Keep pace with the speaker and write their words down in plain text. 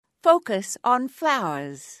Focus on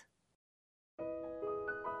flowers.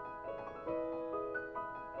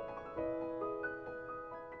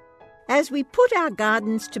 As we put our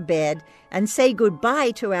gardens to bed and say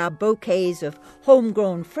goodbye to our bouquets of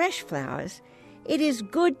homegrown fresh flowers, it is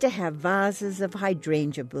good to have vases of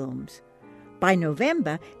hydrangea blooms. By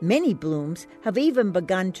November, many blooms have even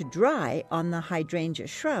begun to dry on the hydrangea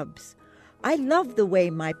shrubs. I love the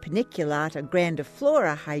way my Paniculata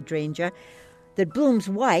grandiflora hydrangea that blooms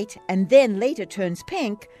white and then later turns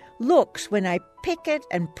pink looks when I pick it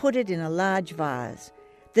and put it in a large vase.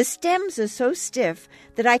 The stems are so stiff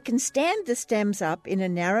that I can stand the stems up in a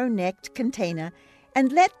narrow-necked container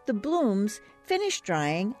and let the blooms finish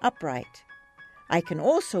drying upright. I can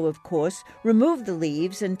also, of course, remove the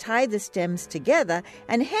leaves and tie the stems together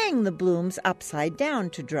and hang the blooms upside down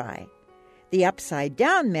to dry. The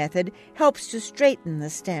upside-down method helps to straighten the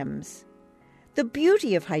stems. The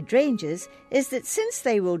beauty of hydrangeas is that since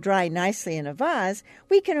they will dry nicely in a vase,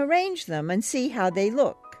 we can arrange them and see how they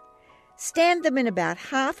look. Stand them in about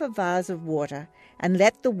half a vase of water and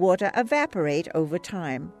let the water evaporate over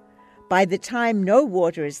time. By the time no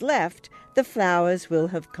water is left, the flowers will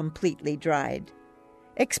have completely dried.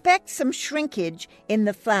 Expect some shrinkage in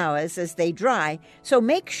the flowers as they dry, so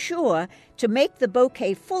make sure to make the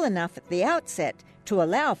bouquet full enough at the outset to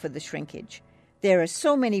allow for the shrinkage. There are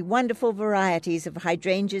so many wonderful varieties of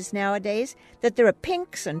hydrangeas nowadays that there are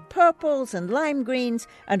pinks and purples and lime greens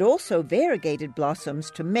and also variegated blossoms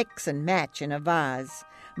to mix and match in a vase.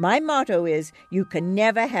 My motto is you can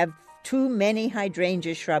never have too many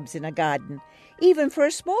hydrangea shrubs in a garden. Even for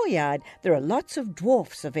a small yard, there are lots of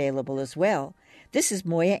dwarfs available as well. This is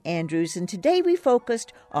Moya Andrews, and today we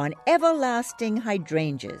focused on everlasting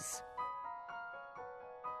hydrangeas.